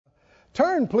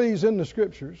Turn, please, in the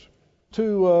Scriptures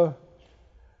to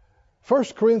 1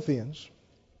 Corinthians.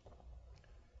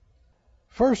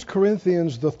 1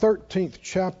 Corinthians, the 13th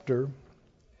chapter.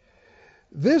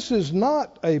 This is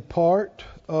not a part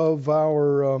of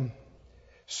our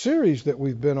series that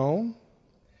we've been on.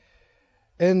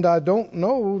 And I don't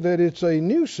know that it's a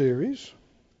new series.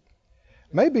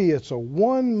 Maybe it's a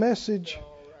one-message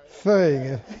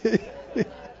thing.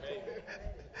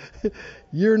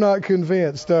 You're not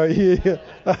convinced, are you?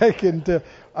 I can tell.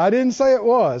 I didn't say it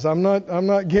was. I'm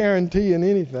not guaranteeing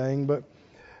anything, but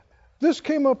this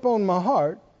came up on my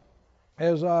heart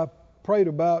as I prayed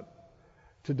about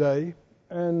today,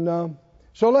 and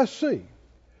so let's see.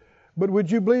 But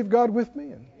would you believe God with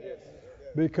me? Yes.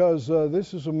 Because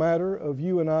this is a matter of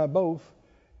you and I both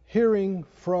hearing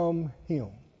from Him.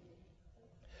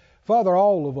 Father,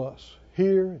 all of us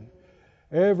here,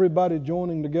 and everybody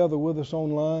joining together with us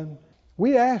online,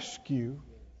 we ask you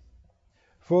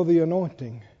for the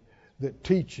anointing that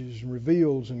teaches and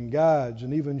reveals and guides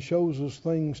and even shows us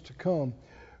things to come.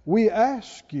 We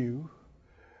ask you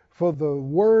for the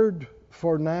word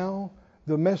for now,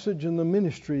 the message and the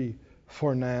ministry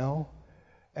for now,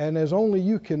 and as only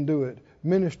you can do it,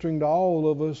 ministering to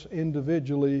all of us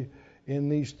individually in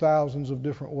these thousands of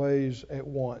different ways at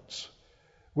once.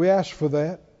 We ask for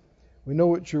that. We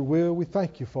know it's your will. We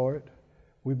thank you for it.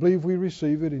 We believe we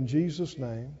receive it in Jesus'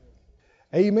 name.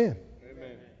 Amen.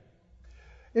 Amen.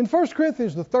 In 1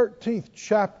 Corinthians, the 13th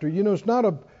chapter, it's not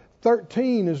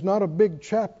 13 is not a big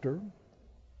chapter.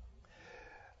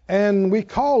 And we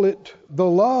call it the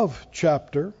love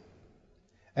chapter,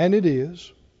 and it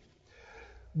is.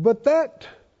 But that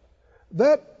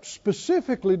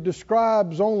specifically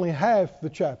describes only half the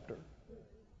chapter.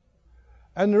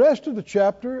 And the rest of the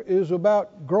chapter is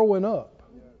about growing up.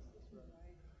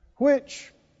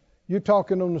 Which, you're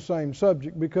talking on the same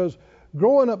subject, because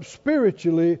growing up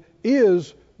spiritually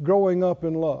is growing up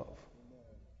in love.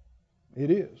 It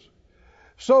is.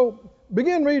 So,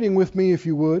 begin reading with me, if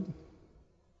you would,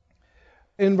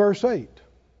 in verse 8.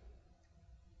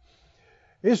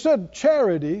 It said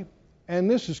charity, and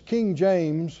this is King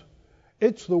James,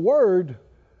 it's the word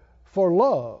for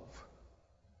love.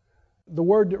 The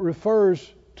word that refers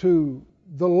to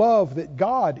the love that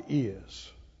God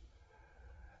is.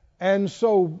 And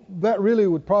so that really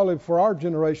would probably, for our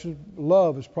generation,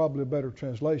 love is probably a better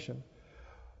translation.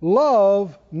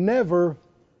 Love never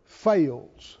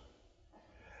fails.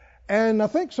 And I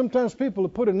think sometimes people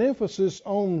have put an emphasis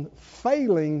on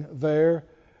failing there,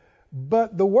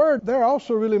 but the word there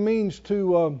also really means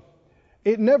to,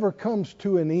 it never comes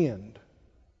to an end.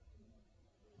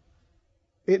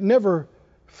 It never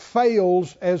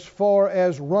fails as far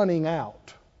as running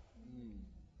out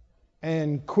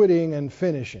and quitting and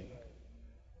finishing.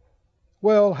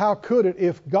 Well, how could it?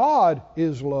 If God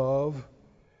is love,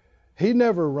 He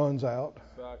never runs out.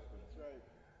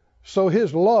 So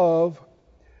His love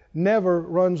never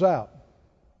runs out.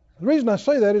 The reason I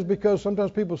say that is because sometimes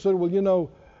people say,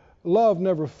 well, love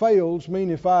never fails.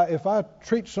 Meaning if I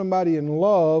treat somebody in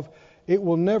love, it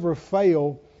will never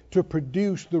fail to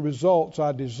produce the results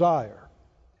I desire.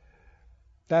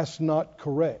 That's not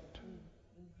correct.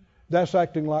 That's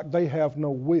acting like they have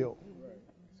no will.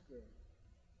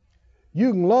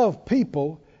 You can love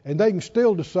people and they can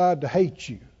still decide to hate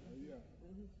you.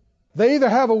 They either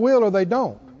have a will or they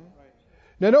don't.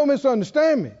 Now don't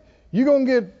misunderstand me. You're going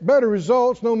to get better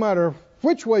results no matter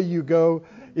which way you go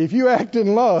if you act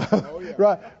in love,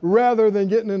 right? Rather than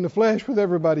getting in the flesh with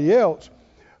everybody else.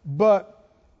 But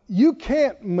you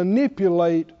can't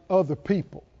manipulate other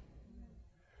people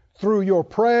through your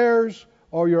prayers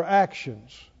or your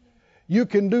actions. You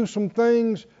can do some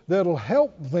things that'll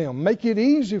help them, make it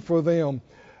easy for them,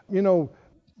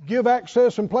 give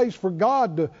access and place for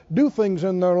God to do things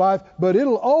in their life, but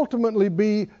it'll ultimately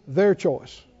be their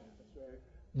choice,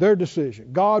 their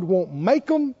decision. God won't make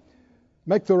them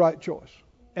make the right choice,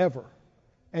 ever.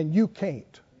 And you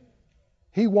can't.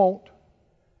 He won't,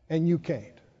 and you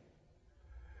can't.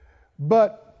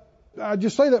 But I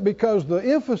just say that because the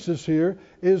emphasis here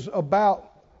is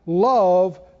about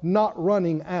love not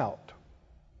running out.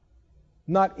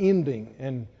 Not ending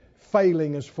and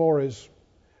failing as far as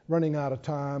running out of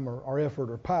time or effort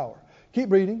or power.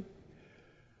 Keep reading.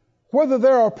 Whether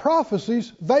there are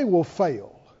prophecies, they will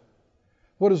fail.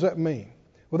 What does that mean?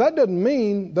 Well, that doesn't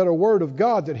mean that a word of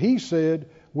God that He said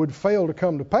would fail to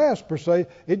come to pass per se.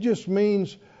 It just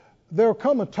means there'll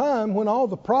come a time when all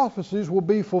the prophecies will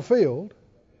be fulfilled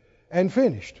and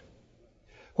finished.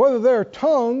 Whether there are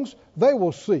tongues, they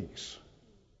will cease.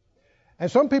 And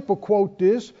some people quote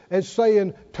this as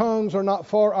saying tongues are not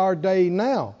for our day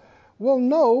now. Well,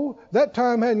 no, that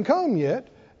time hadn't come yet.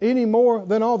 any more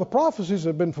than all the prophecies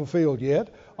have been fulfilled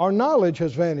yet, or knowledge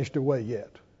has vanished away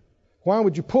yet. Why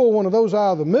would you pull one of those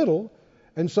out of the middle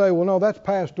and say, well, no, that's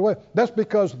passed away? That's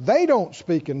because they don't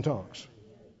speak in tongues.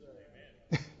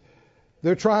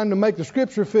 They're trying to make the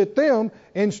Scripture fit them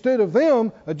instead of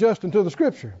them adjusting to the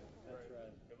Scripture.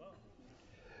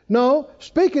 No,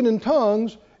 speaking in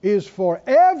tongues is for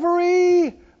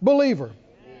every believer.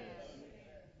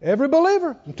 Every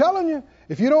believer. I'm telling you,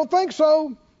 if you don't think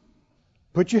so,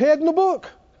 put your head in the book,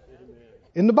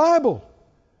 in the Bible.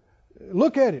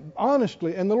 Look at it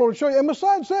honestly, and the Lord will show you. And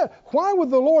besides that, why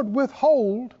would the Lord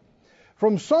withhold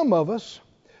from some of us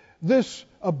this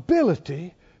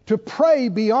ability to pray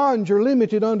beyond your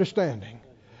limited understanding,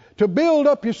 to build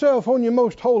up yourself on your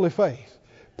most holy faith,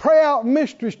 pray out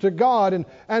mysteries to God,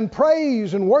 and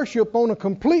praise and worship on a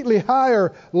completely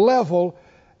higher level,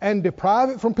 and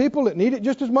deprive it from people that need it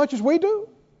just as much as we do?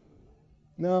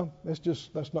 No,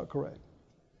 that's not correct.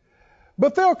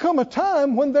 But there'll come a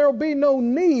time when there'll be no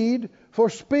need for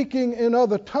speaking in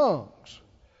other tongues.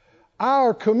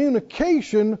 Our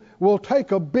communication will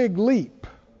take a big leap.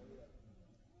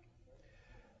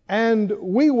 And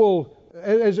we will,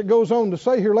 as it goes on to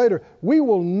say here later, we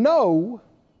will know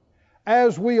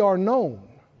as we are known.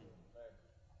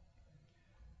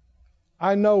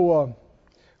 I know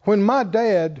when my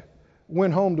dad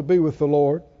went home to be with the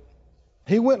Lord,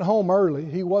 he went home early.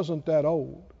 He wasn't that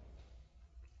old.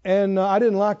 And I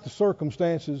didn't like the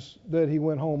circumstances that he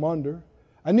went home under.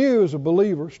 I knew he was a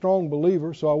believer, strong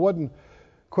believer, so I wasn't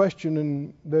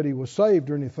questioning that he was saved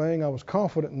or anything. I was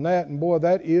confident in that, and boy,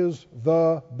 that is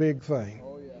the big thing.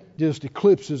 Oh, yeah. Just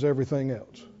eclipses everything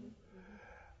else.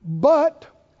 But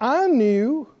I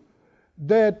knew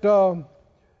that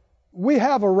we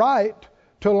have a right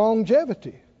to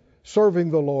longevity serving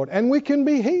the Lord, and we can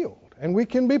be healed, and we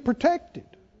can be protected.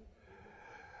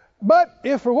 But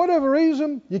if for whatever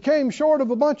reason you came short of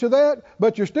a bunch of that,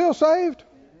 but you're still saved,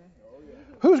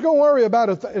 who's going to worry about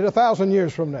it 1,000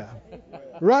 years from now?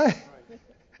 Right?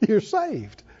 You're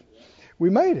saved.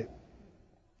 We made it.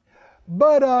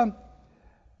 But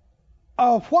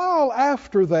a while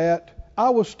after that,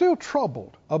 I was still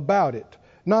troubled about it,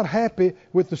 not happy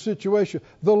with the situation.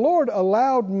 The Lord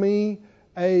allowed me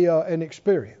an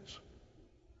experience.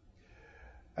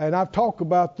 And I've talked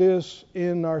about this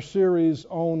in our series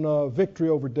on victory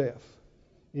over death,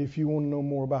 if you want to know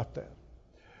more about that.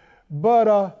 But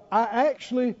I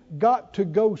actually got to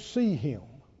go see him.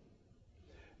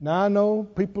 Now, I know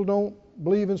people don't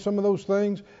believe in some of those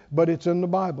things, but it's in the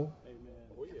Bible.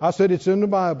 I said it's in the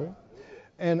Bible.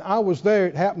 And I was there.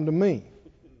 It happened to me.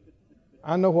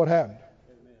 I know what happened.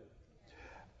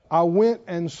 I went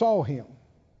and saw him.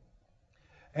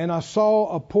 And I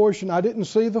saw a portion. I didn't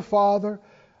see the Father.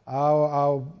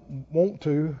 I want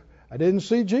to. I didn't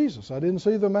see Jesus. I didn't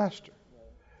see the Master.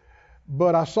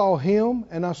 But I saw him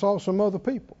and I saw some other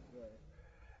people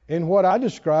in what I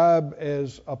describe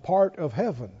as a part of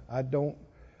heaven. You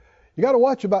got to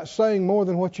watch about saying more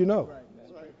than what you know.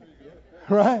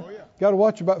 Right? Got to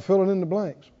watch about filling in the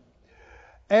blanks.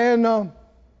 And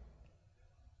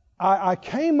I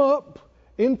came up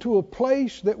into a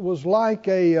place that was like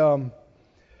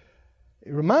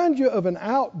it reminds you of an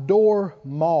outdoor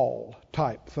mall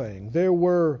type thing. There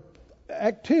were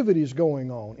activities going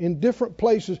on in different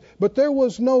places, but there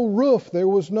was no roof. There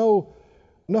was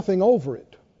nothing over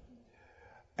it.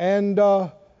 And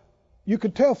you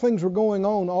could tell things were going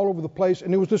on all over the place.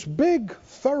 And there was this big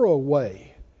thoroughway.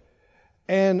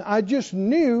 And I just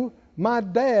knew my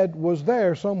dad was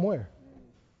there somewhere.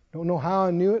 Don't know how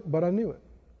I knew it, but I knew it.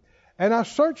 And I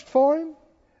searched for him,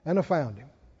 and I found him.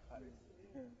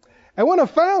 And when I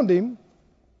found him,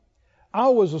 I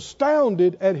was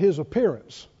astounded at his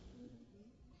appearance.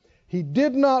 He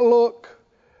did not look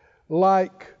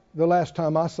like the last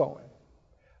time I saw him.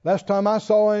 Last time I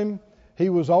saw him, he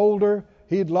was older.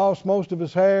 He had lost most of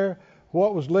his hair.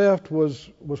 What was left was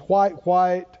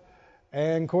white,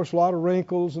 and of course a lot of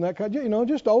wrinkles and that kind of,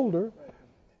 just older.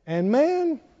 And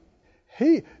man,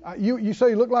 you say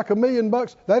he looked like $1 million.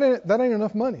 That ain't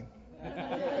enough money.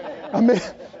 I mean,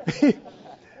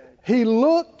 he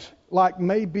looked like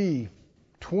maybe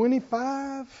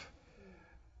 25,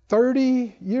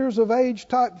 30 years of age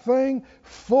type thing,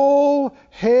 full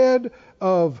head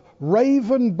of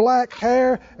raven black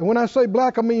hair. And when I say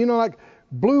black, I mean, like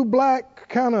blue black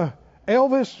kind of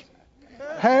Elvis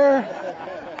hair.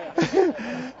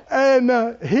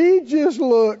 And he just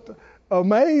looked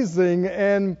amazing.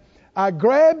 And I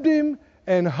grabbed him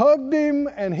and hugged him,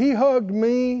 and he hugged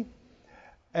me.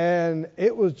 And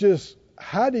it was just,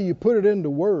 how do you put it into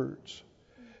words?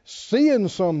 Seeing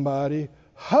somebody,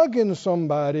 hugging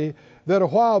somebody that a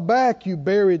while back you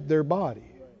buried their body.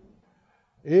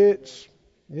 It's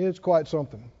quite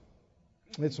something.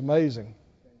 It's amazing.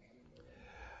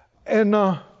 And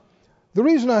the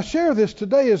reason I share this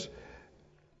today is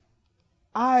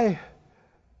I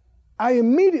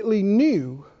immediately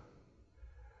knew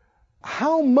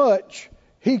how much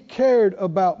He cared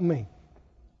about me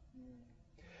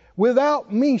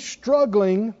without me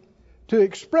struggling to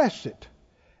express it.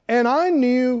 And I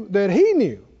knew that He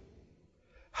knew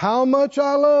how much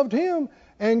I loved Him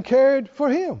and cared for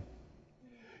Him.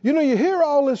 You know, you hear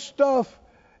all this stuff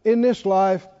in this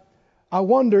life. I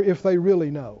wonder if they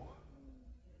really know,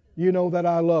 you know, that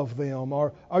I love them.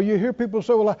 Or you hear people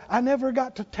say, well, I never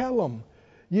got to tell them,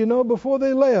 you know, before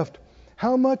they left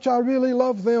how much I really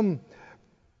love them.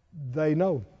 They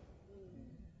know.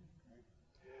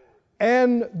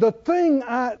 And the thing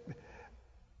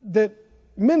that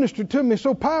ministered to me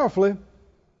so powerfully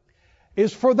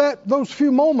is for those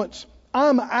few moments,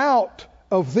 I'm out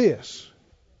of this.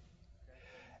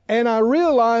 And I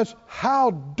realize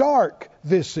how dark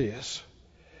this is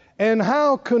and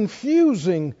how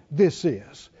confusing this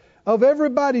is. Of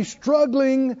everybody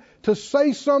struggling to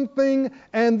say something,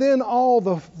 and then all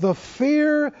the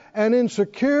fear and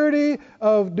insecurity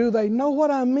of, do they know what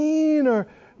I mean? Or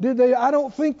I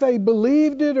don't think they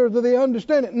believed it, or do they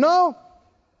understand it? No,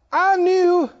 I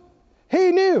knew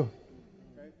He knew.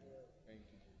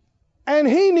 And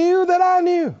He knew that I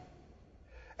knew.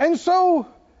 And so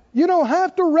you don't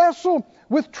have to wrestle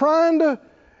with trying to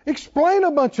explain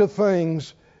a bunch of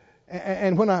things.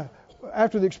 And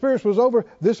after the experience was over,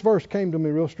 this verse came to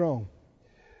me real strong.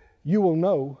 You will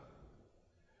know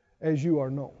as you are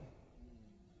known.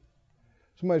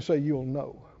 Somebody say, you will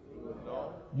know.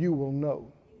 You will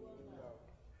know.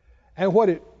 And what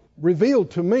it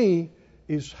revealed to me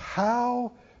is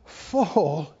how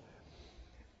full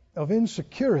of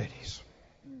insecurities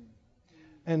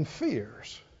and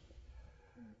fears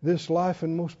this life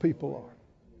and most people are.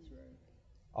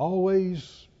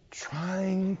 Always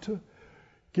trying to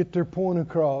get their point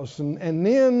across, and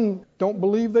then don't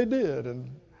believe they did,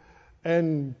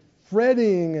 and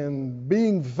fretting and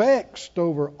being vexed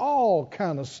over all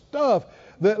kind of stuff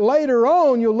that later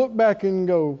on you'll look back and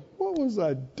go, what was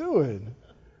I doing?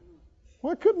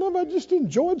 Why couldn't I just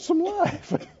enjoyed some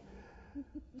life?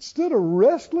 Instead of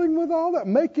wrestling with all that,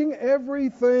 making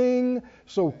everything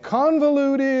so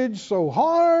convoluted, so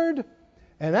hard,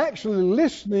 and actually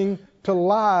listening to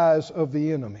lies of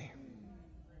the enemy.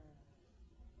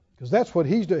 Because that's what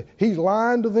he's doing. He's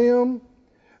lying to them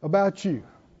about you.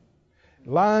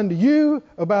 Lying to you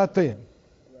about them.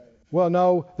 Well,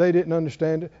 no, they didn't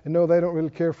understand it. And no, they don't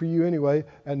really care for you anyway.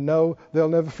 And no, they'll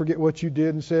never forget what you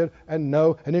did and said. And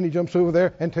no, and then he jumps over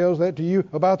there and tells that to you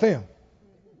about them.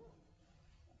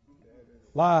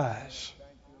 Lies,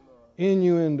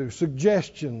 innuendo,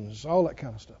 suggestions, all that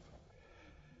kind of stuff.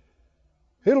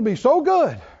 It'll be so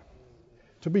good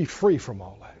to be free from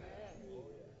all that.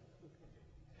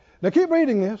 Now keep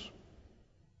reading this.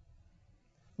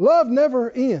 Love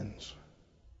never ends.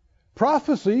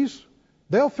 Prophecies,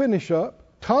 they'll finish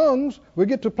up. Tongues, we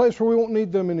get to a place where we won't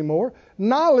need them anymore.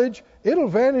 Knowledge, it'll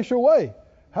vanish away.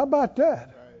 How about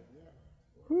that?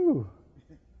 Whew.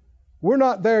 We're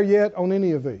not there yet on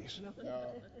any of these.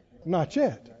 Not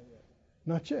yet.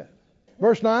 Not yet.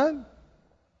 Verse 9.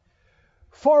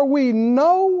 For we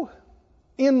know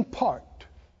in part,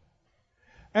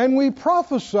 and we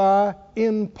prophesy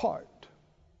in part.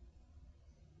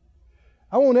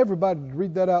 I want everybody to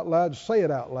read that out loud. Say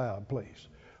it out loud, please.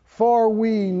 For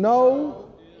we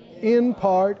know in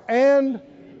part, and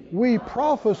we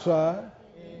prophesy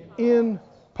in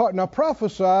part. Now,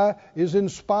 prophesy is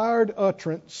inspired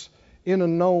utterance in a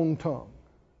known tongue.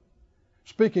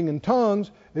 Speaking in tongues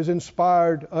is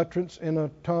inspired utterance in a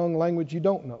tongue language you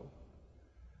don't know.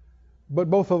 But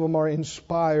both of them are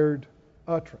inspired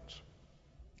utterance.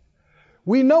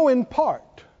 We know in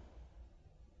part.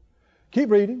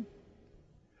 Keep reading.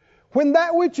 When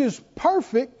that which is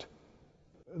perfect,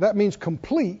 that means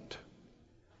complete,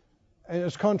 and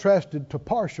it's contrasted to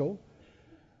partial.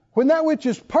 When that which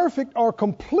is perfect or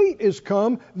complete is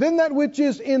come, then that which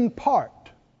is in part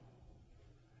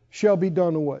shall be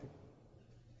done away.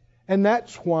 And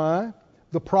that's why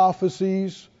the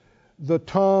prophecies, the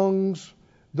tongues,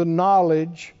 the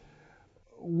knowledge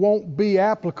won't be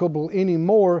applicable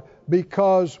anymore,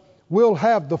 because we'll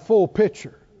have the full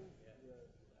picture.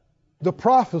 The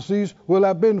prophecies will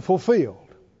have been fulfilled.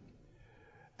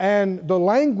 And the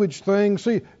language thing,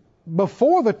 see,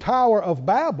 before the Tower of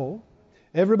Babel,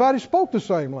 everybody spoke the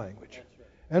same language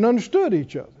and understood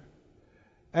each other.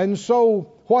 And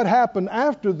so what happened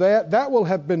after that, that will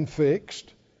have been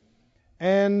fixed,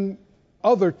 and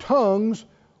other tongues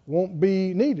won't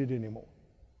be needed anymore.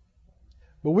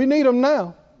 But we need them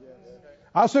now.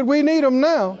 I said we need them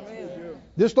now.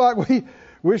 Just like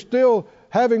we're still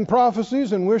having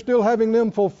prophecies and we're still having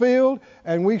them fulfilled,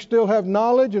 and we still have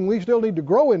knowledge and we still need to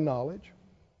grow in knowledge.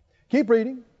 Keep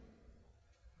reading.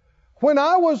 When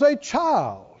I was a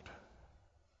child,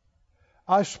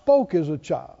 I spoke as a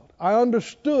child. I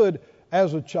understood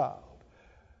as a child.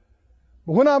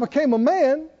 But when I became a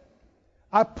man,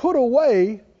 I put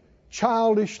away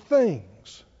childish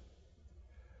things.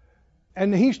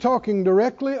 And he's talking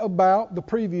directly about the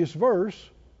previous verse.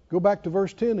 Go back to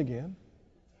verse 10 again.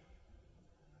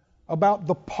 About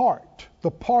the part, the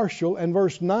partial, and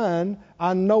verse 9,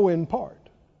 I know in part.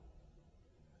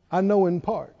 I know in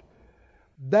part.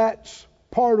 That's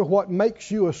part of what makes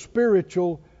you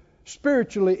spiritually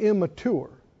immature,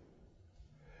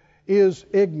 is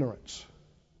ignorance.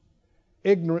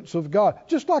 Ignorance of God.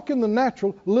 Just like in the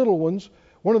natural, little ones,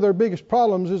 one of their biggest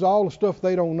problems is all the stuff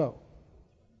they don't know.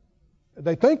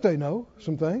 They think they know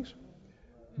some things,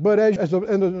 but as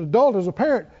an adult, as a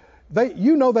parent, they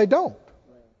don't.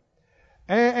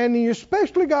 And you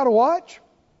especially got to watch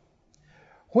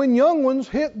when young ones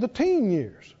hit the teen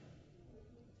years,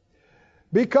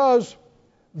 because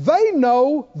they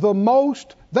know the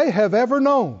most they have ever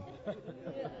known.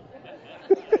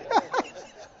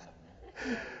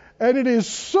 And it is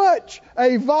such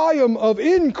a volume of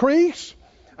increase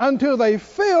until they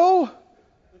feel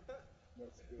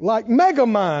like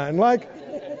Megamind,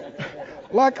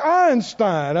 like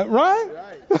Einstein, right?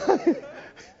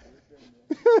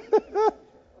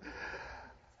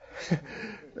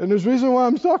 And there's a reason why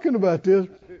I'm talking about this.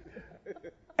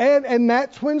 And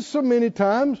that's when so many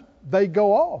times they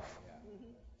go off.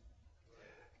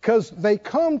 Because they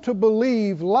come to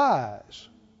believe lies.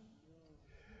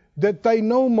 That they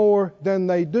know more than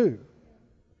they do.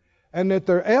 And that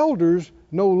their elders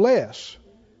know less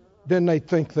than they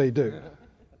think they do.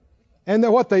 And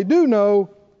that what they do know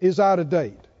is out of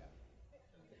date.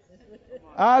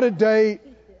 Out of date,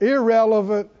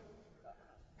 irrelevant.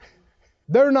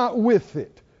 They're not with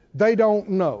it. They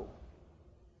don't know.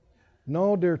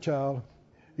 No, dear child,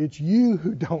 it's you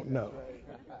who don't know.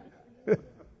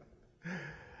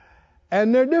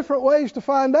 And there are different ways to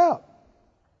find out.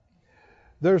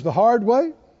 There's the hard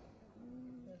way,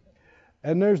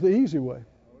 and there's the easy way.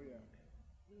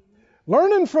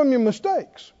 Learning from your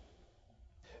mistakes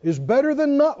is better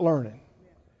than not learning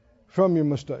from your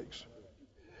mistakes.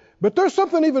 But there's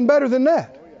something even better than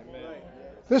that.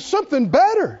 There's something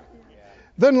better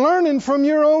than learning from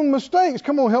your own mistakes.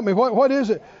 Come on, help me. What is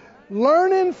it?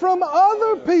 Learning from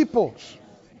other people's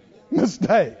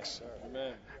mistakes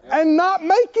and not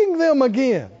making them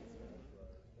again.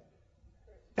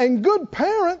 And good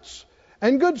parents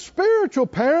and good spiritual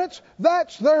parents,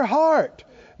 that's their heart.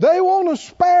 They want to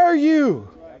spare you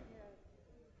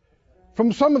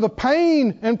from some of the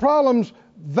pain and problems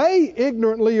they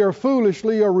ignorantly or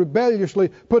foolishly or rebelliously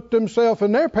put themselves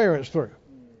and their parents through.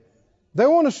 They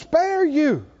want to spare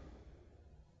you.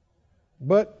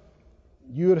 But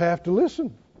you would have to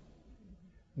listen.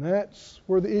 And that's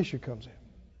where the issue comes in.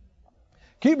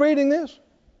 Keep reading this.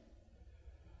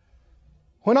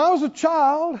 When I was a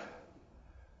child,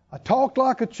 I talked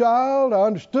like a child, I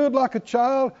understood like a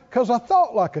child, because I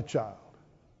thought like a child.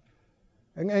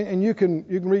 And you can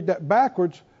read that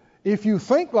backwards. If you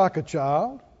think like a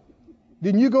child,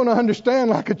 then you're going to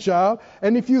understand like a child.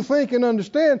 And if you think and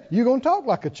understand, you're going to talk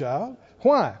like a child.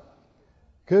 Why?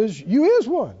 Because you is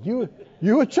one.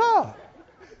 You a child.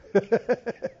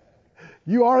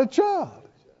 You are a child.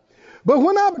 But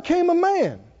when I became a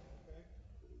man,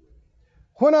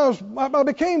 when I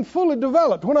became fully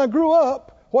developed, when I grew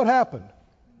up, what happened?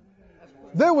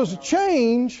 There was a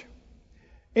change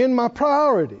in my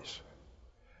priorities.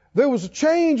 There was a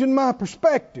change in my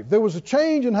perspective. There was a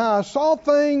change in how I saw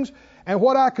things and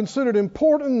what I considered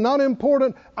important and not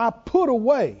important. I put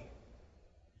away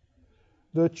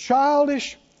the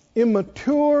childish,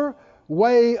 immature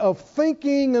way of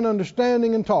thinking and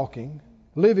understanding and talking,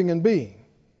 living and being.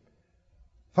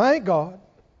 Thank God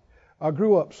I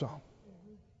grew up some.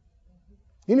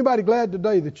 Anybody glad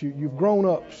today that you've grown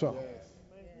up some?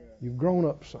 You've grown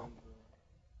up some.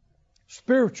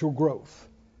 Spiritual growth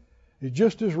is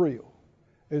just as real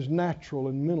as natural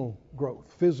and mental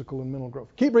growth, physical and mental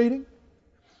growth. Keep reading.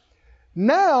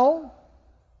 Now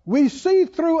we see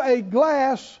through a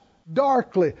glass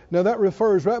darkly. Now that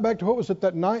refers right back to what was it,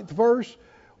 that 9th verse?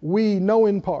 We know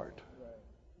in part.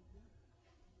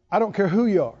 I don't care who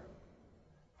you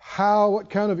are, what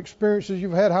kind of experiences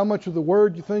you've had, how much of the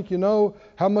Word you think you know,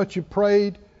 how much you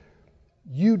prayed.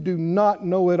 You do not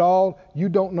know it all. You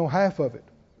don't know half of it.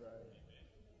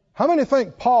 How many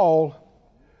think Paul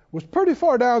was pretty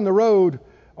far down the road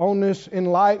on this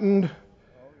enlightened,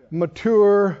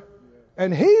 mature,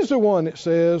 and he's the one that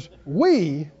says,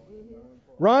 we,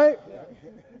 right?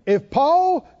 If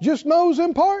Paul just knows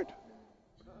in part,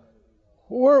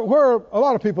 where are a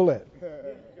lot of people at?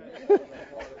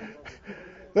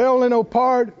 They only know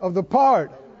part of the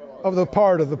part of the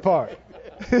part of the part.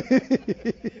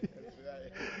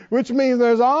 Which means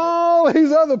there's all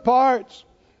these other parts.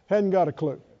 Hadn't got a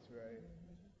clue.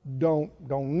 Don't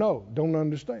know. Don't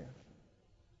understand.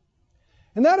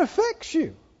 And that affects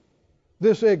you,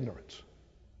 this ignorance.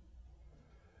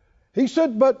 He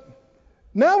said, but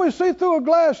now we see through a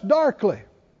glass darkly,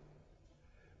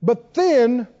 but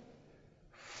then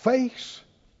face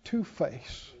to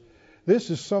face. This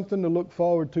is something to look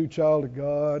forward to, child of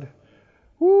God.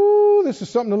 Woo, this is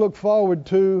something to look forward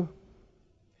to.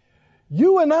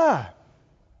 You and I,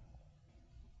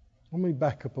 let me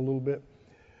back up a little bit.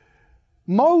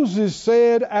 Moses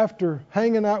said after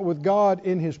hanging out with God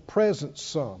in his presence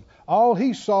some, all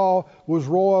he saw was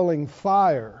roiling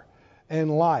fire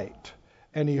and light,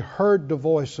 and he heard the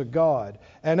voice of God.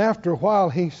 And after a while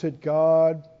he said,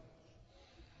 God,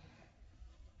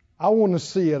 I want to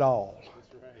see it all.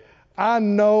 I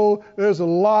know there's a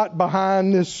lot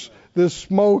behind this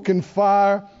smoke and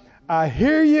fire. I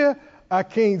hear you. I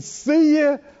can't see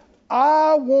you.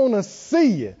 I want to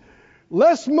see you.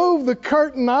 Let's move the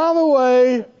curtain out of the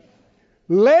way.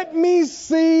 Let me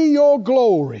see your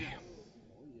glory.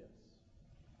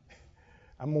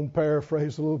 I'm going to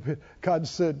paraphrase a little bit. God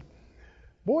said,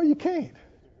 boy, you can't.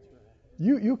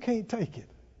 You can't take it.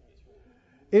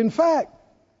 In fact,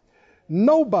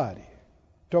 nobody,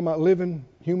 talking about living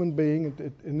human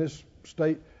being in this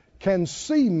state, can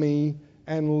see me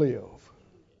and live.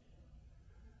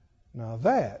 Now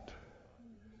that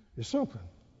is something.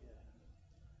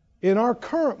 In our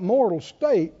current mortal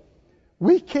state,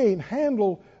 we can't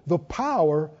handle the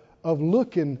power of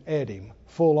looking at him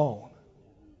full on.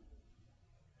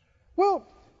 Well,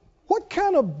 what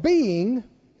kind of being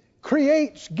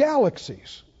creates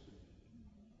galaxies,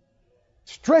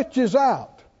 stretches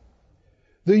out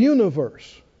the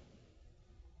universe?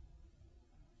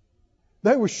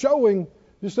 They were showing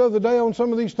just the other day on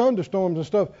some of these thunderstorms and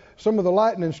stuff, some of the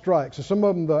lightning strikes, and some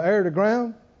of them the air to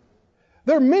ground.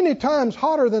 They're many times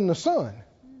hotter than the sun.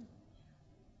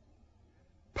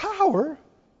 Power.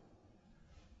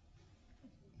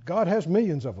 God has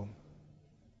millions of them.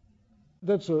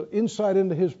 That's an insight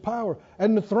into His power.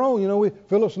 And the throne,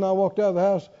 Phyllis and I walked out of the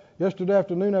house yesterday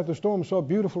afternoon after the storm and saw a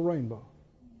beautiful rainbow.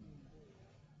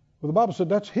 Well, the Bible said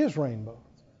that's His rainbow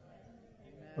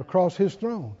across His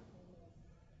throne.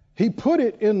 He put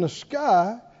it in the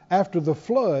sky after the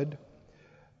flood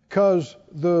because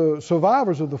the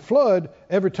survivors of the flood,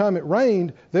 every time it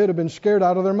rained, they'd have been scared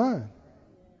out of their mind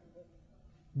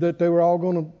that they were all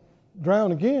going to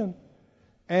drown again.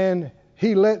 And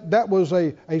that was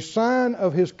a sign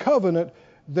of His covenant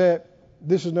that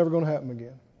this is never going to happen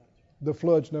again. The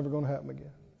flood's never going to happen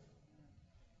again.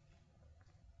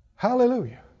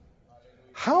 Hallelujah.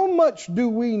 How much do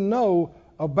we know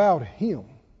about Him?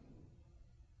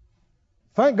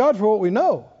 Thank God for what we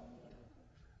know,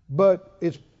 but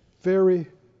it's very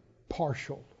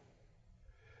partial.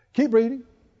 Keep reading.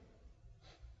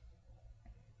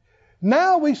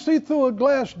 Now we see through a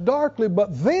glass darkly,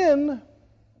 but then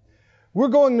we're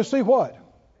going to see what?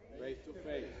 Face to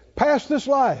face. Past this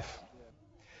life.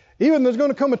 Even there's going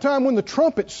to come a time when the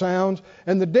trumpet sounds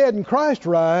and the dead in Christ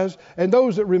rise, and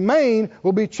those that remain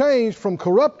will be changed from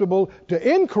corruptible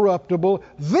to incorruptible.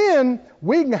 Then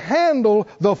we can handle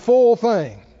the full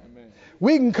thing. Amen.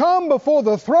 We can come before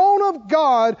the throne of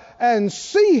God and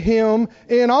see Him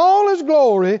in all His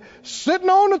glory, sitting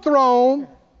on the throne.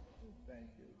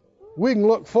 We can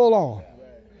look full on.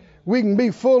 We can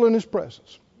be full in His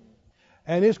presence.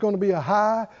 And it's going to be a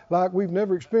high like we've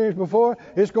never experienced before.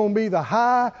 It's going to be the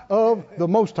high of the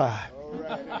Most High.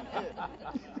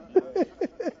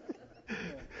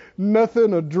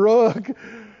 Nothing a drug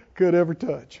could ever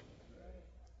touch.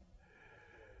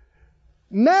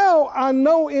 Now I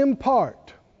know in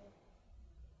part.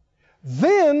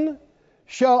 Then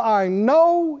shall I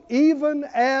know even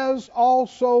as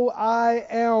also I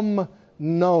am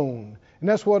known. And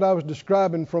that's what I was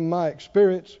describing from my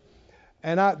experience.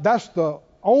 And that's the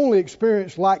only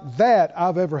experience like that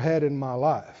I've ever had in my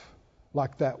life,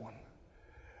 like that one.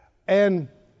 And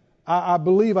I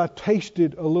believe I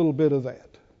tasted a little bit of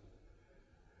that.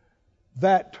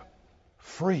 That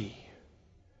free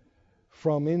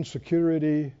from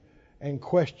insecurity and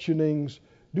questionings.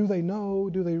 Do they know?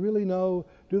 Do they really know?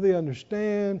 Do they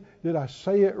understand? Did I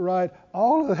say it right?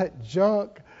 All of that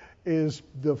junk is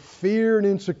the fear and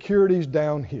insecurities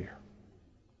down here.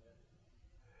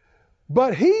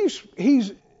 But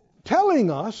he's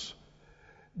telling us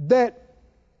that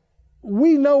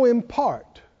we know in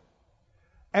part,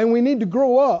 and we need to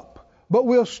grow up, but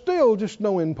we'll still just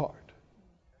know in part.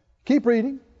 Keep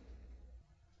reading.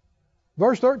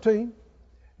 Verse 13.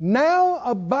 Now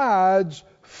abides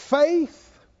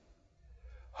faith,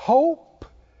 hope,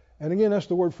 and again that's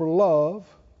the word for love.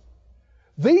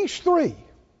 These three.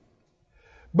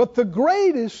 But the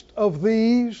greatest of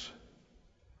these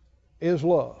is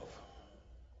love.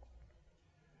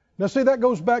 Now see, that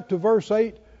goes back to verse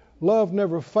 8. Love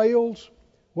never fails.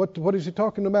 What is he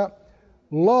talking about?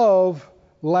 Love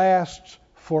lasts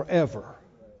forever.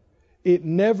 It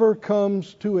never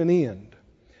comes to an end.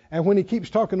 And when he keeps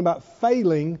talking about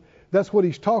failing, that's what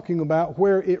he's talking about,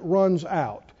 where it runs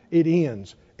out, it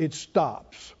ends, it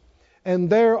stops.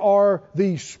 And there are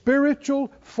these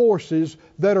spiritual forces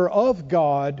that are of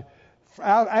God,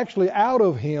 actually out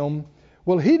of Him.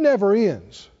 Well, He never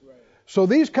ends. So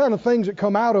these kind of things that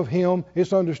come out of Him,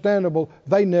 it's understandable,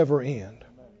 they never end.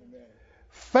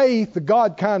 Faith, the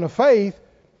God kind of faith,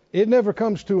 it never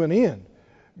comes to an end.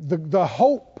 The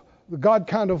hope, the God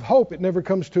kind of hope, it never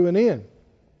comes to an end.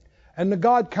 And the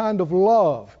God kind of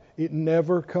love, it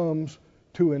never comes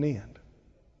to an end.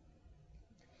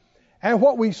 And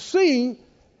what we see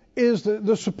is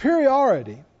the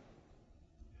superiority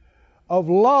of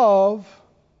love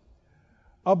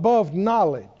above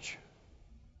knowledge.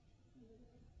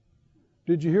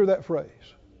 Did you hear that phrase?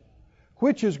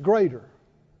 Which is greater,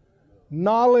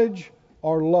 knowledge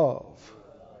or love?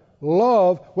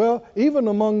 Love, well, even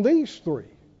among these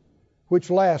three, which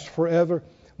last forever,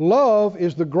 love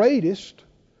is the greatest,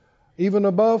 even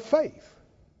above faith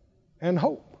and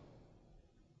hope.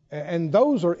 And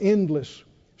those are endless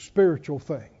spiritual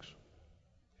things.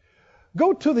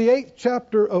 Go to the 8th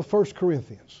chapter of 1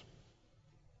 Corinthians.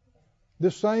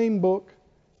 This same book.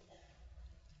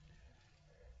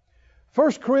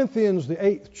 1 Corinthians, the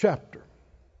 8th chapter.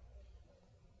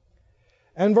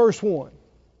 And verse 1.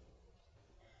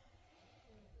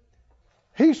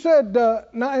 He said,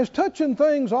 now as touching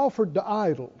things offered to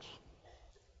idols.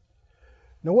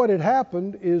 Now what had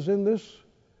happened is in this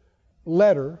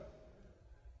letter,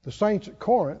 the saints at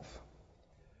Corinth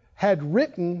had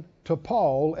written to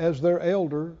Paul as their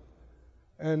elder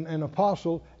and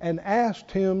apostle and asked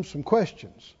him some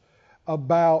questions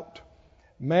about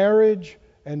marriage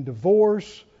and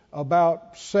divorce,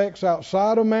 about sex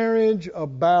outside of marriage,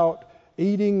 about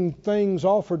eating things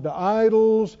offered to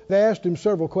idols. They asked him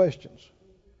several questions.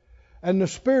 And the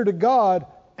Spirit of God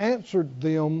answered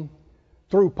them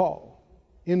through Paul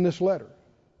in this letter.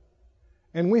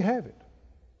 And we have it.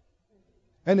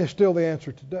 And it's still the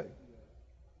answer today.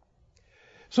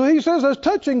 So he says, as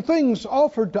touching things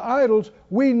offered to idols,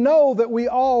 we know that we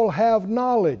all have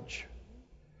knowledge.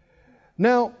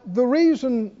 Now, the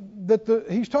reason that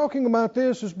he's talking about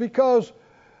this is because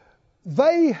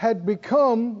they had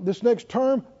become, this next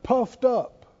term, puffed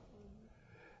up.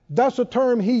 That's a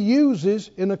term he uses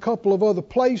in a couple of other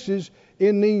places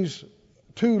in these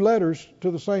 2 letters to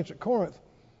the saints at Corinth.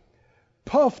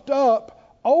 Puffed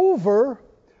up over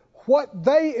what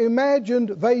they imagined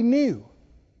they knew.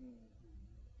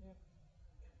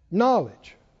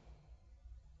 Knowledge.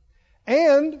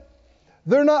 And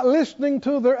they're not listening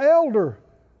to their elder.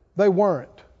 They weren't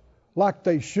like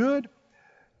they should.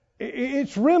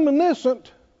 It's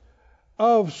reminiscent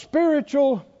of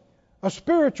a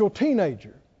spiritual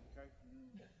teenager.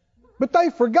 But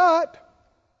they forgot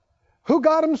who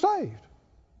got them saved.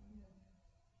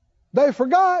 They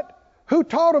forgot who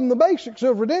taught them the basics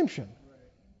of redemption.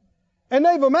 And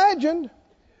they've imagined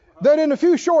that in a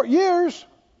few short years,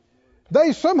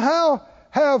 they somehow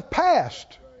have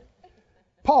passed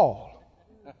Paul.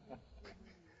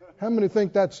 How many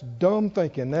think that's dumb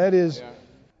thinking? That is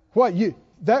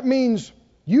that means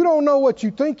you don't know what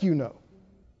you think you know.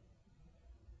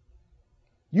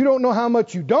 You don't know how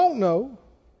much you don't know.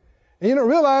 And you don't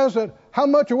realize that how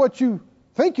much of what you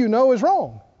think you know is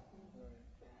wrong.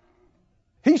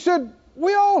 He said,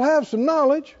 we all have some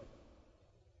knowledge.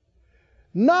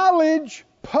 Knowledge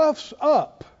puffs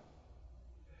up.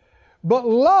 But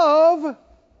love,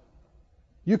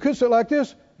 you could say it like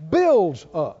this, builds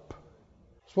up.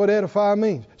 That's what edify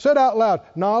means. Say it out loud.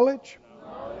 Knowledge,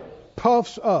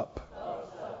 puffs up.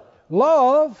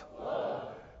 Love,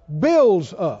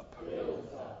 builds up.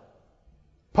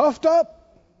 Puffed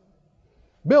up,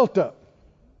 built up.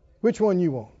 Which one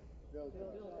you want?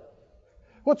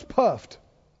 What's puffed?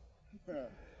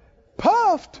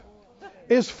 Puffed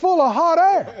is full of hot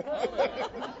air.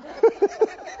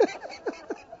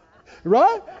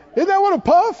 Right? Isn't that what a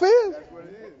puff is?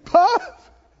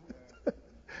 Puff.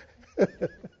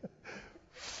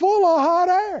 Full of hot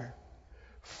air.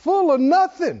 full of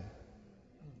nothing.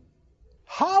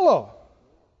 Hollow.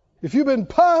 If you've been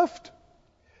puffed,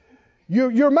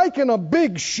 you're making a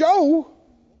big show,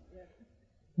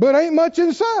 but ain't much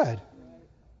inside.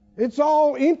 It's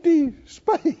all empty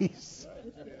space.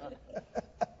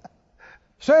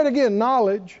 Say it again.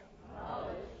 Knowledge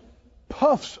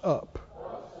puffs up.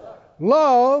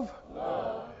 Love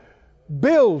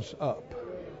builds up.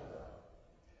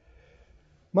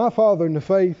 My father in the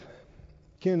faith,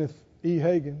 Kenneth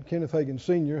Hagin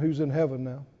Sr., who's in heaven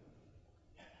now,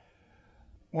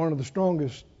 one of the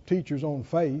strongest teachers on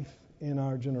faith in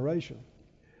our generation.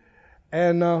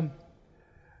 And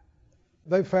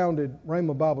they founded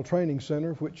Rhema Bible Training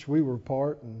Center, of which we were a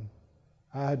part, and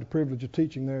I had the privilege of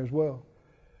teaching there as well.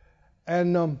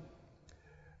 And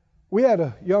we had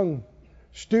a young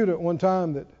student one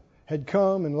time that had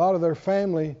come, and a lot of their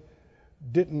family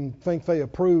didn't think they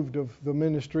approved of the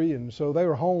ministry, and so they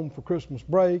were home for Christmas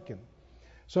break, and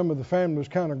some of the family was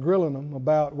kind of grilling them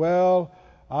about, well,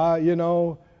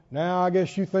 now I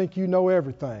guess you think you know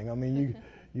everything. I mean,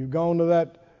 you've gone to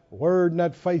that word and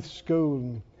that faith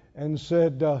school and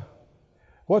said,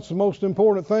 what's the most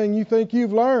important thing you think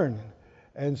you've learned?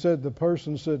 And the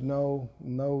person said, no,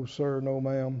 sir, no,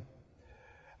 ma'am.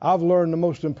 I've learned the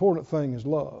most important thing is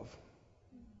love.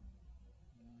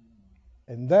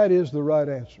 And that is the right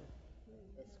answer.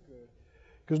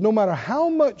 Because no matter how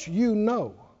much you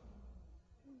know,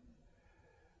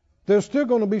 there's still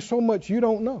going to be so much you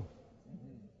don't know.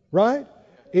 Right?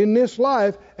 In this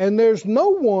life. And there's no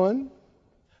one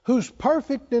who's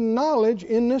perfect in knowledge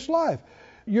in this life.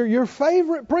 Your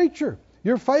favorite preacher,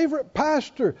 your favorite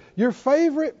pastor, your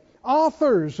favorite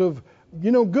authors of,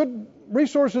 good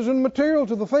resources and material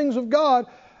to the things of God,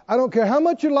 I don't care how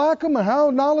much you like them and how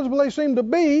knowledgeable they seem to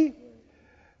be,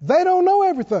 they don't know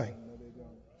everything.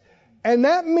 And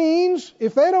that means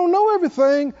if they don't know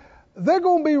everything, they're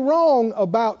going to be wrong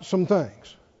about some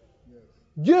things.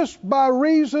 Just by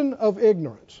reason of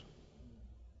ignorance.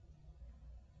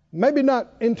 Maybe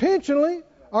not intentionally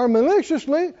or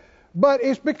maliciously, but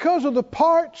it's because of the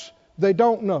parts they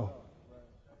don't know.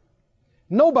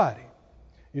 Nobody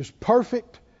is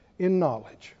perfect in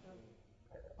knowledge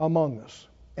among us.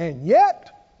 And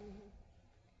yet,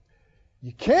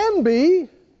 you can be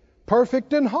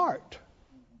perfect in heart.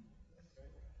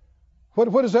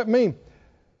 What does that mean?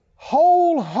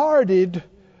 Wholehearted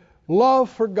love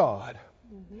for God.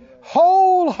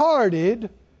 Wholehearted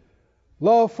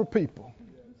love for people.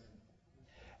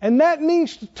 And that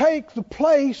needs to take the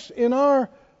place in our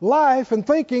life and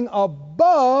thinking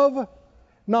above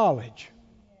knowledge.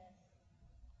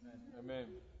 Amen.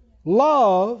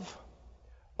 Love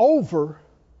over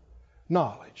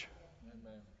knowledge.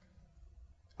 Amen.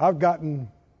 I've gotten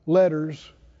letters,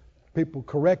 people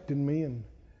correcting me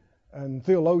and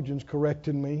theologians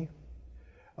correcting me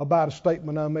about a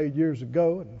statement I made years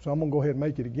ago, and so I'm going to go ahead and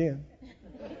make it again.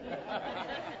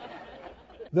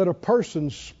 That a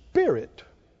person's spirit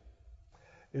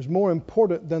is more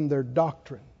important than their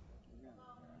doctrine.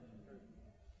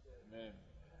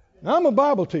 Now, I'm a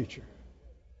Bible teacher,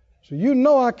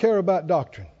 so I care about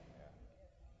doctrine.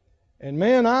 And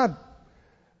man,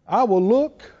 I will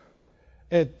look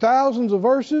at thousands of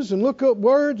verses and look up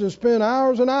words and spend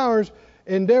hours and hours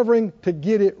endeavoring to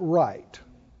get it right.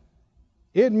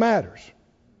 It matters.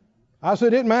 I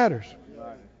said it matters.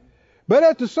 But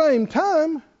at the same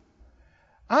time,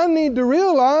 I need to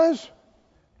realize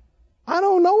I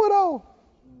don't know it all.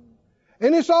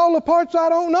 And it's all the parts I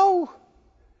don't know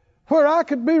where I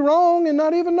could be wrong and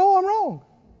not even know I'm wrong.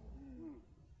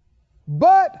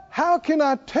 But how can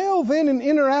I tell then in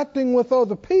interacting with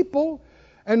other people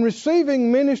and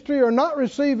receiving ministry or not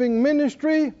receiving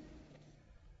ministry?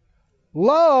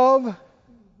 Love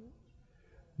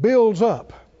builds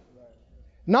up.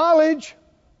 Knowledge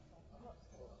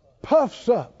puffs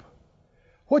up.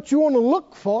 What you want to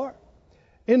look for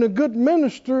in a good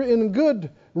minister, in good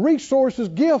resources,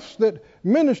 gifts that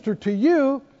minister to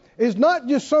you, is not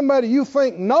just somebody you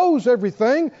think knows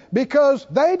everything, because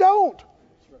they don't.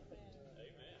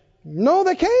 No,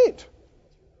 they can't.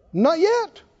 Not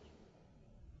yet.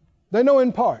 They know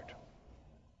in part.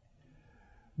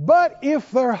 But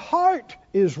if their heart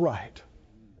is right,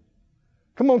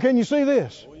 come on, can you see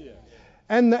this? Oh, yeah.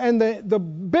 And the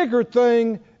bigger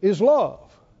thing is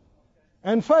love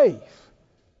and faith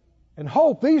and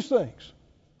hope, these things.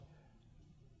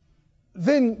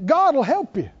 Then God will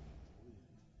help you.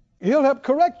 He'll help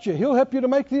correct you. He'll help you to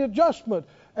make the adjustment.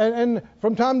 And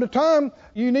from time to time,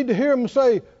 you need to hear Him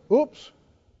say, oops,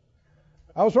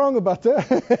 I was wrong about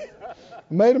that.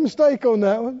 Made a mistake on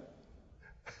that one.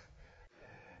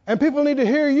 And people need to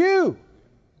hear you.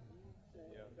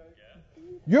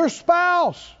 Your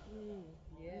spouse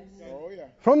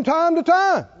From time to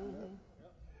time.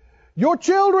 Your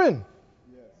children.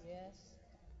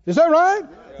 Is that right?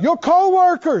 Your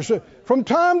co-workers. From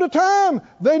time to time,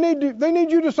 they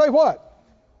need you to say what?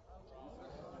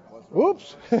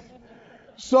 Oops.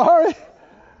 Sorry.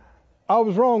 I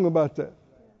was wrong about that.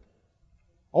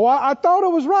 Oh, I thought I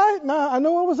was right. Now, I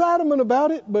know I was adamant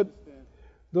about it, but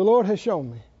the Lord has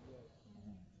shown me.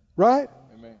 Right?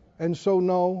 Amen. And so,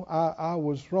 no, I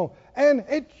was wrong. And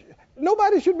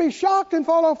nobody should be shocked and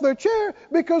fall off their chair,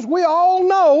 because we all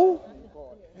know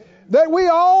that we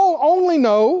all only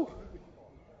know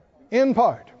in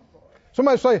part.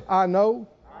 Somebody say, I know,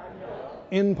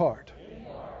 in part.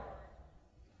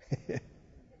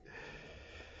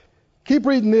 Keep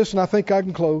reading this, and I think I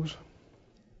can close.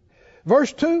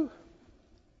 Verse 2,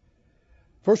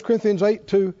 1 Corinthians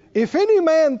 8:2. If any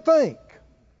man think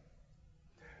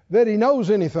that he knows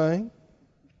anything,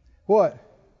 what?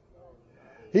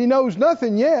 He knows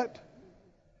nothing yet,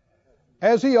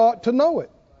 as he ought to know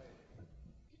it.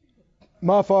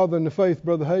 My father in the faith,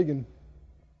 Brother Hagin,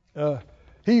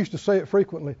 he used to say it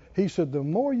frequently. He said, the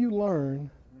more you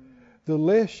learn, the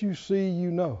less you see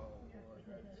you know.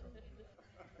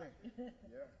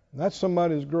 That's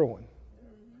somebody who's growing.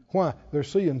 Why? They're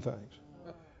seeing things.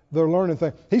 They're learning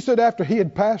things. He said after he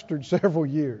had pastored several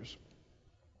years,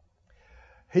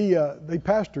 they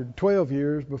pastored 12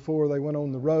 years before they went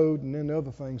on the road, and then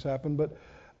other things happened. But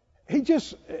he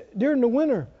just, during the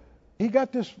winter, he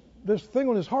got this thing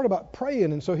on his heart about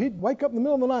praying. And so he'd wake up in the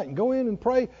middle of the night and go in and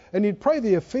pray. And he'd pray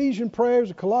the Ephesian prayers,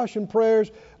 the Colossian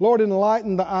prayers. Lord,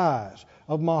 enlighten the eyes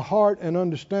of my heart and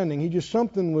understanding.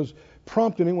 Something was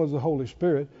prompting him, was the Holy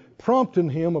Spirit, prompting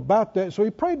him about that. So he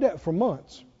prayed that for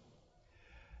months.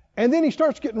 And then he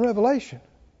starts getting revelation.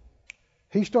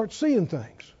 He starts seeing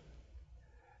things.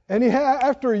 And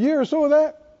after a year or so of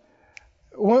that,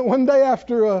 one day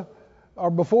after or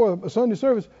before a Sunday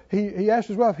service, he asked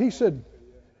his wife, he said,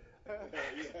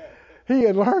 he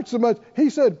had learned so much. He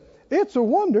said, it's a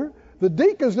wonder the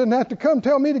deacons didn't have to come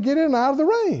tell me to get in and out of the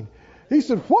rain. He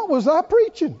said, what was I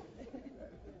preaching?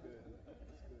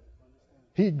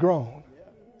 He'd grown.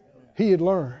 He had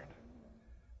learned.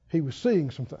 He was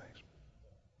seeing some things.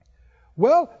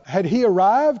 Well, had he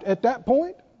arrived at that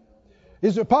point?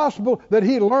 Is it possible that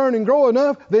he'd learn and grow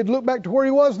enough they'd look back to where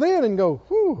he was then and go,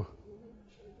 whew,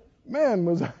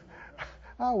 man,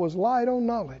 I was light on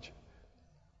knowledge.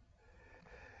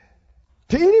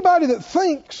 To anybody that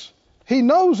thinks he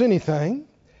knows anything,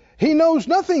 he knows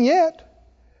nothing yet,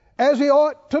 as he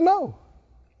ought to know.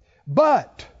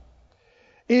 But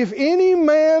if any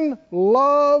man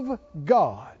love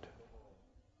God,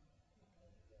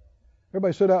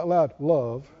 everybody said out loud,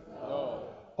 love.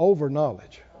 Over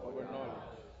knowledge.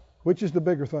 Which is the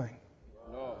bigger thing?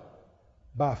 Love.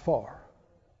 By far.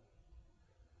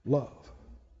 Love.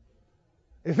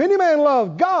 If any man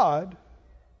love God,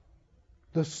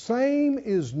 the same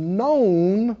is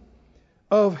known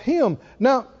of him.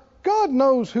 Now, God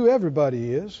knows who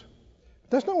everybody is.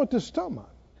 That's not what this is talking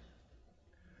about.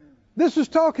 This is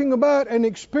talking about an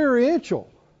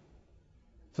experiential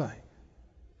thing.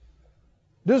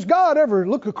 Does God ever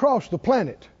look across the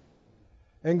planet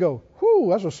and go, whew,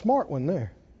 that's a smart one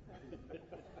there?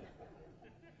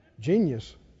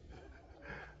 Genius.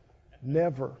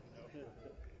 Never.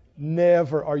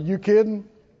 Never. Are you kidding?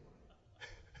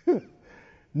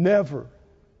 Never.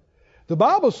 The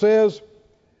Bible says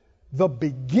the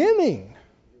beginning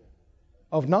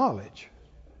of knowledge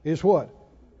is what?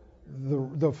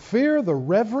 The fear, the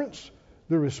reverence,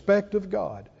 the respect of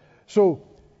God. So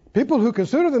people who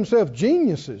consider themselves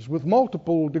geniuses with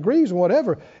multiple degrees and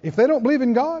whatever, if they don't believe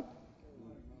in God,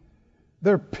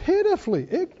 they're pitifully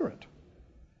ignorant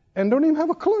and don't even have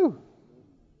a clue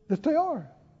that they are.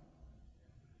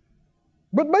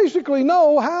 But basically,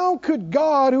 no, how could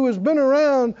God, who has been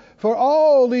around for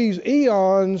all these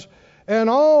eons and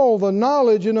all the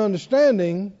knowledge and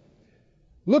understanding,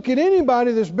 look at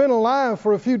anybody that's been alive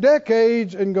for a few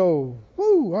decades and go,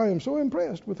 whoo, I am so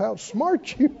impressed with how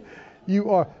smart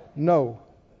you are. No,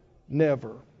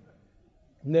 never.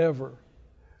 Never.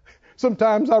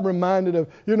 Sometimes I'm reminded of,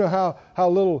 you know, how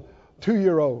little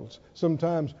 2-year-olds,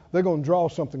 sometimes they're going to draw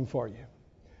something for you.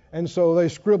 And so they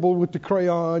scribble with the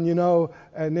crayon, you know,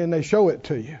 and then they show it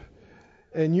to you.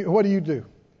 And what do?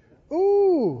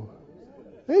 Ooh,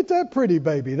 ain't that pretty,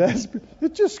 baby?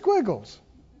 It just squiggles.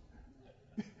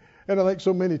 And I think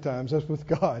so many times that's with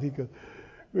God.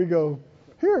 We go,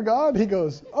 here, God. He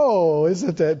goes, oh,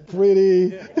 isn't that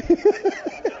pretty?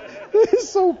 It's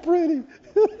so pretty.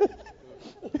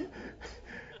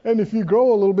 And if you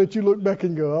grow a little bit, you look back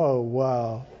and go, oh,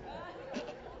 wow.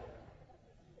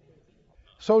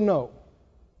 So no,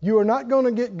 You are not going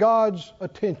to get God's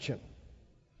attention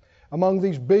among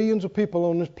these billions of people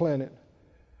on this planet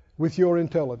with your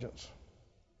intelligence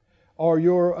or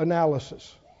your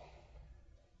analysis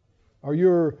or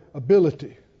your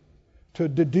ability to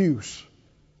deduce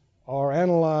or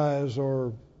analyze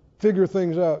or figure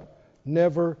things out.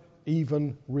 Never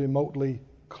even remotely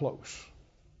close.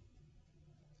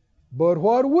 But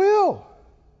what will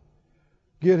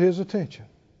get his attention?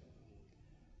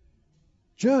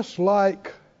 Just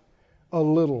like a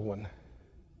little one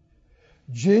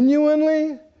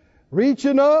genuinely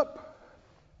reaching up,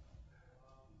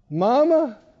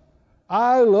 Mama,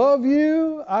 I love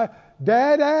you.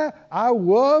 Dada, I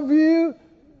love you.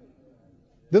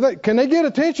 Can they get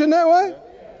attention that way?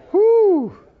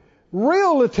 Whoo!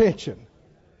 Real attention.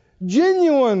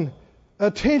 Genuine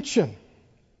attention.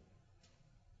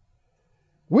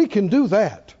 We can do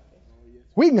that.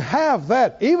 We can have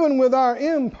that even with our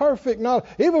imperfect knowledge,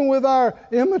 even with our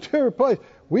immature place.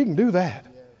 We can do that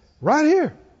right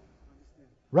here,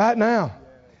 right now.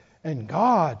 And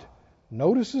God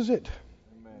notices it.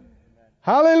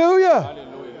 Hallelujah.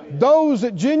 Hallelujah. Those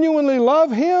that genuinely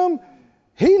love Him,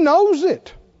 He knows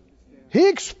it. He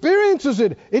experiences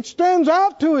it. It stands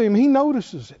out to Him. He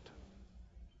notices it.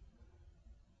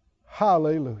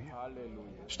 Hallelujah. Hallelujah.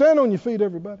 Stand on your feet,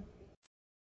 everybody.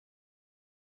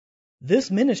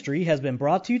 This ministry has been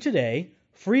brought to you today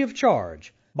free of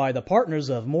charge by the partners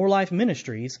of More Life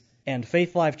Ministries and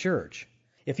Faith Life Church.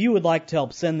 If you would like to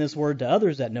help send this word to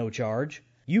others at no charge,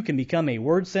 you can become a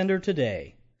word sender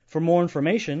today. For more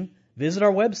information, visit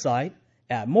our website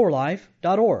at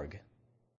morelife.org.